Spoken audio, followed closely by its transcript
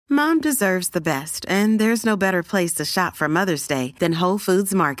Mom deserves the best, and there's no better place to shop for Mother's Day than Whole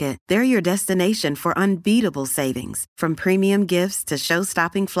Foods Market. They're your destination for unbeatable savings, from premium gifts to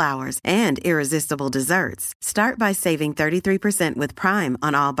show-stopping flowers and irresistible desserts. Start by saving 33% with Prime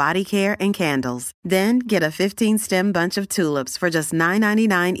on all body care and candles. Then get a 15-stem bunch of tulips for just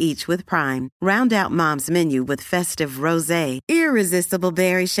 $9.99 each with Prime. Round out Mom's menu with festive rosé, irresistible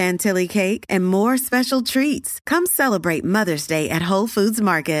berry chantilly cake, and more special treats. Come celebrate Mother's Day at Whole Foods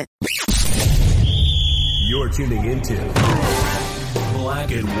Market. You're tuning into Black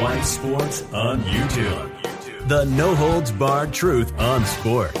and White Sports on YouTube. The no-holds-barred truth on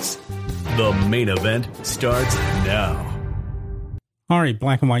sports. The main event starts now. All right,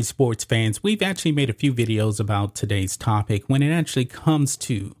 Black and White Sports fans, we've actually made a few videos about today's topic when it actually comes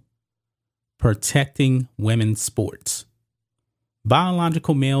to protecting women's sports.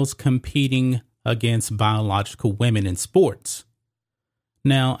 Biological males competing against biological women in sports.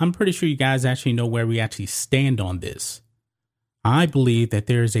 Now, I'm pretty sure you guys actually know where we actually stand on this. I believe that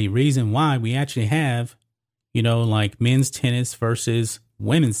there's a reason why we actually have, like men's tennis versus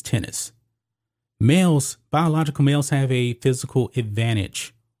women's tennis. Males, biological males have a physical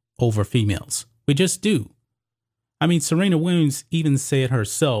advantage over females. We just do. I mean, Serena Williams even said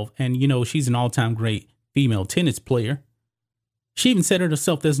herself, and she's an all-time great female tennis player. She even said it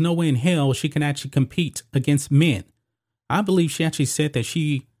herself, there's no way in hell she can actually compete against men. I believe she actually said that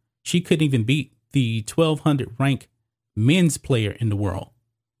she couldn't even beat the 1200 ranked men's player in the world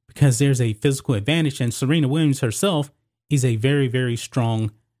because there's a physical advantage. And Serena Williams herself is a very, very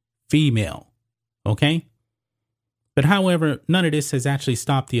strong female. Okay. But however, none of this has actually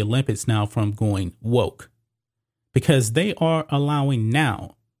stopped the Olympics now from going woke because they are allowing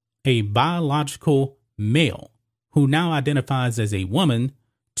now a biological male who now identifies as a woman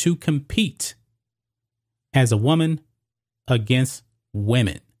to compete as a woman against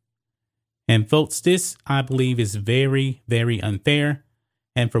women. And folks, this, I believe, is very, very unfair.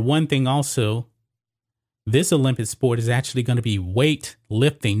 And for one thing also, this Olympic sport is actually going to be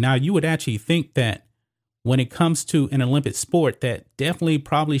weightlifting. Now, you would actually think that when it comes to an Olympic sport, that definitely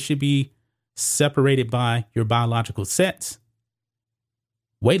probably should be separated by your biological sex.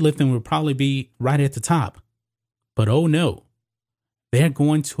 Weightlifting would probably be right at the top. But oh no, they're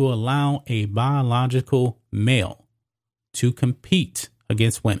going to allow a biological male to compete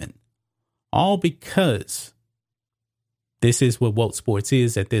against women. All because this is what woke sports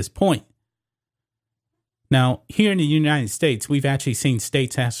is at this point. Now, here in the United States, we've actually seen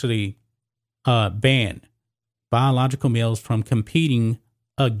states actually ban biological males from competing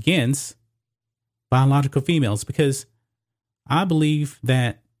against biological females because I believe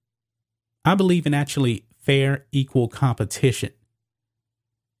in actually fair, equal competition.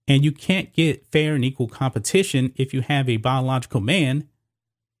 And you can't get fair and equal competition if you have a biological man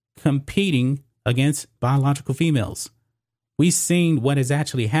competing against biological females. We've seen what has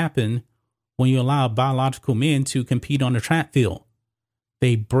actually happened when you allow biological men to compete on the track field.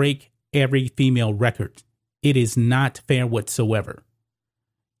 They break every female record. It is not fair whatsoever.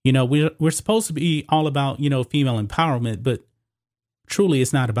 We're supposed to be all about, female empowerment, but truly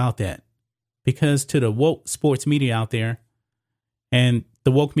it's not about that. Because to the woke sports media out there and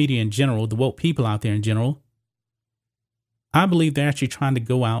the woke media in general, the woke people out there in general, I believe they're actually trying to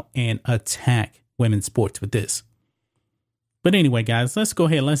go out and attack women's sports with this. But anyway, guys, let's go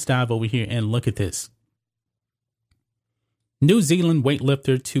ahead. Let's dive over here and look at this. New Zealand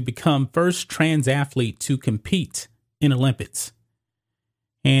weightlifter to become first trans athlete to compete in Olympics.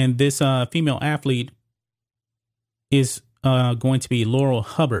 And this female athlete is going to be Laurel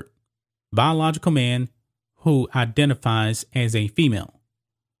Hubbard, biological man who identifies as a female.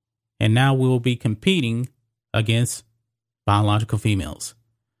 And now we will be competing against biological females.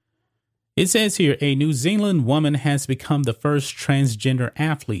 It says here, a New Zealand woman has become the first transgender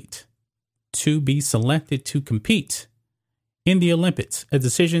athlete to be selected to compete in the Olympics, a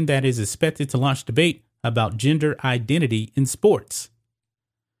decision that is expected to launch debate about gender identity in sports.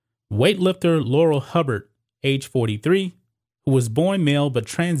 Weightlifter Laurel Hubbard, age 43, who was born male but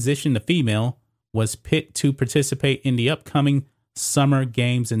transitioned to female, was picked to participate in the upcoming Summer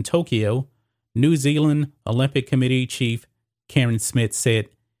Games in Tokyo, New Zealand Olympic Committee Chief Karen Smith said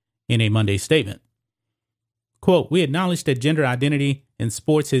in a Monday statement. Quote, "We acknowledge that gender identity in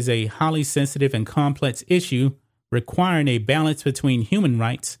sports is a highly sensitive and complex issue requiring a balance between human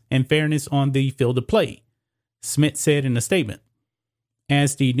rights and fairness on the field of play," Smith said in a statement.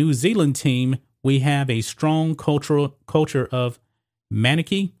 As the New Zealand team, we have a strong culture of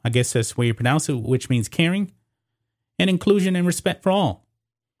manaki, I guess that's the way you pronounce it, which means caring, and inclusion and respect for all.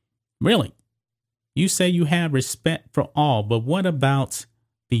 Really? You say you have respect for all, but what about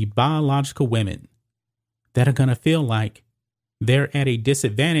the biological women that are going to feel like they're at a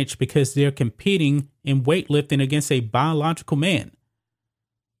disadvantage because they're competing in weightlifting against a biological man.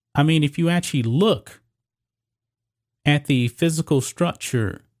 I mean, if you actually look at the physical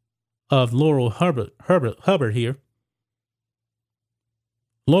structure of Laurel Hubbard here,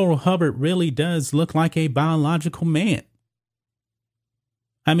 Laurel Hubbard really does look like a biological man.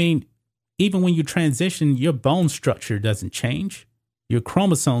 I mean, even when you transition, your bone structure doesn't change. Your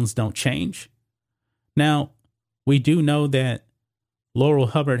chromosomes don't change. Now, we do know that Laurel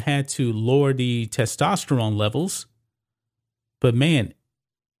Hubbard had to lower the testosterone levels. But man,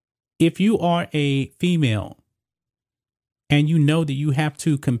 if you are a female and you know that you have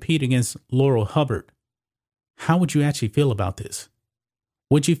to compete against Laurel Hubbard, how would you actually feel about this?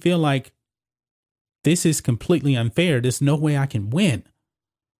 Would you feel like this is completely unfair? There's no way I can win.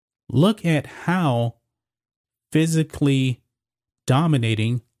 Look at how physically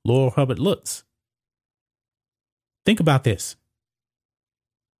dominating Laurel Hubbard looks. Think about this.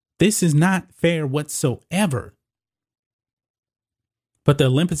 This is not fair whatsoever. But the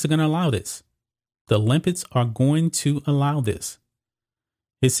Olympics are going to allow this. The Olympics are going to allow this.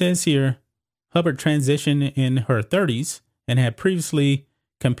 It says here, Hubbard transitioned in her 30s and had previously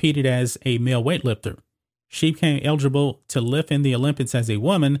competed as a male weightlifter. She became eligible to lift in the Olympics as a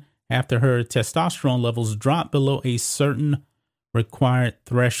woman after her testosterone levels dropped below a certain required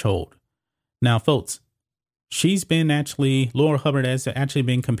threshold. Now, folks, Laurel Hubbard has actually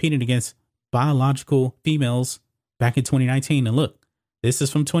been competing against biological females back in 2019. And look, this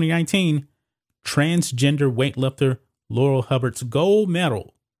is from 2019. Transgender weightlifter Laurel Hubbard's gold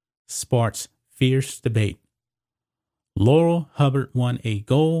medal sparks fierce debate. Laurel Hubbard won a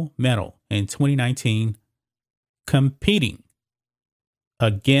gold medal in 2019 competing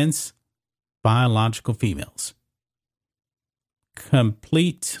against biological females.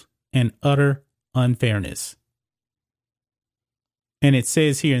 Complete and utter unfairness. And it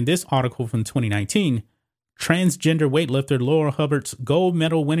says here in this article from 2019, transgender weightlifter Laurel Hubbard's gold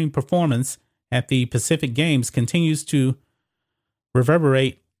medal winning performance at the Pacific Games continues to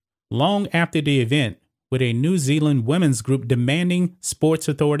reverberate long after the event, with a New Zealand women's group demanding sports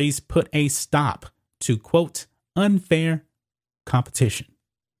authorities put a stop to, quote, unfair competition.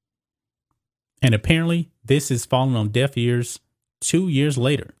 And apparently this is falling on deaf ears 2 years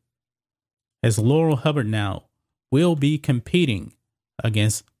later, as Laurel Hubbard now will be competing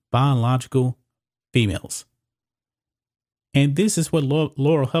against biological females. And this is what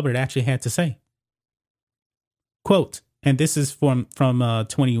Laurel Hubbard actually had to say. Quote, and this is from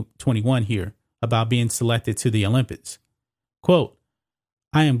 2021 here about being selected to the Olympics. Quote,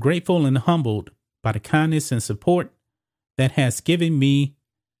 I am grateful and humbled by the kindness and support that has been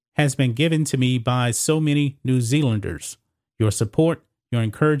given to me by so many New Zealanders. Your support, your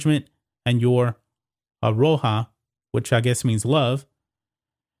encouragement, and your aroha, which I guess means love,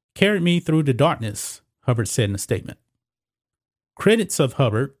 carried me through the darkness, Hubbard said in a statement. Critics of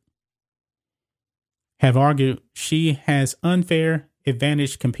Hubbard have argued she has unfair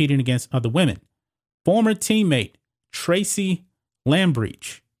advantage competing against other women. Former teammate Tracy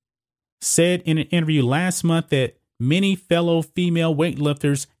Lambreach said in an interview last month that many fellow female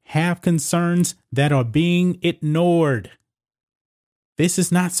weightlifters have concerns that are being ignored. This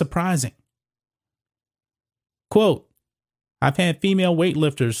is not surprising. Quote, I've had female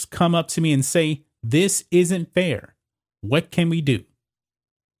weightlifters come up to me and say, this isn't fair. What can we do?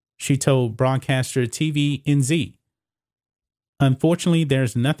 She told broadcaster TVNZ. Unfortunately,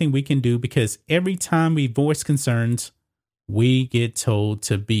 there's nothing we can do because every time we voice concerns, we get told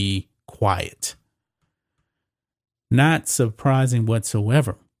to be quiet. Not surprising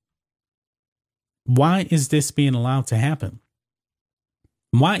whatsoever. Why is this being allowed to happen?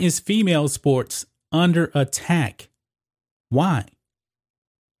 Why is female sports under attack? Why?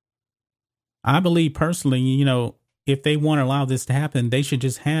 I believe personally, if they want to allow this to happen, they should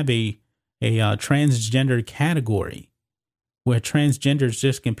just have a transgender category where transgenders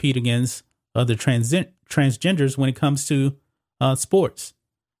just compete against other transgenders when it comes to sports.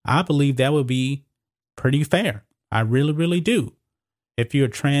 I believe that would be pretty fair. I really, really do. If you're a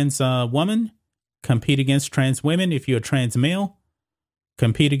trans woman, compete against trans women. If you're a trans male,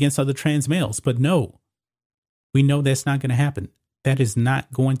 compete against other trans males. But no, we know that's not going to happen. That is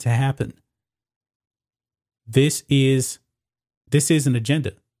not going to happen. This is an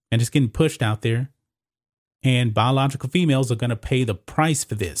agenda, and it's getting pushed out there. And biological females are going to pay the price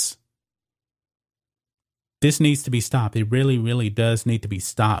for this. This needs to be stopped. It really, really does need to be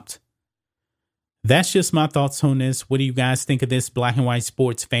stopped. That's just my thoughts on this. What do you guys think of this, black and white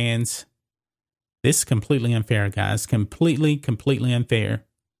sports fans? This is completely unfair, guys. Completely unfair.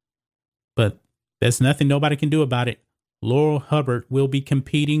 But there's nothing nobody can do about it. Laurel Hubbard will be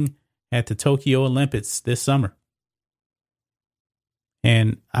competing at the Tokyo Olympics this summer.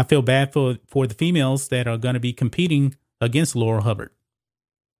 And I feel bad for the females that are going to be competing against Laurel Hubbard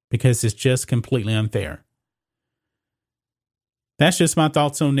because it's just completely unfair. That's just my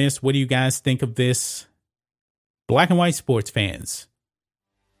thoughts on this. What do you guys think of this? Black and white sports fans.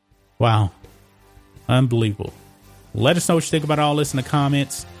 Wow. Unbelievable. Let us know what you think about all this in the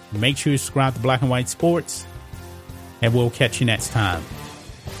comments. Make sure you subscribe to Black and White Sports. And we'll catch you next time.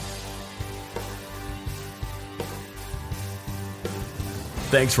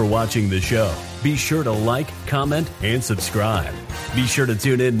 Thanks for watching the show. Be sure to like, comment, and subscribe. Be sure to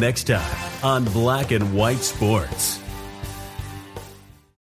tune in next time on Black and White Sports.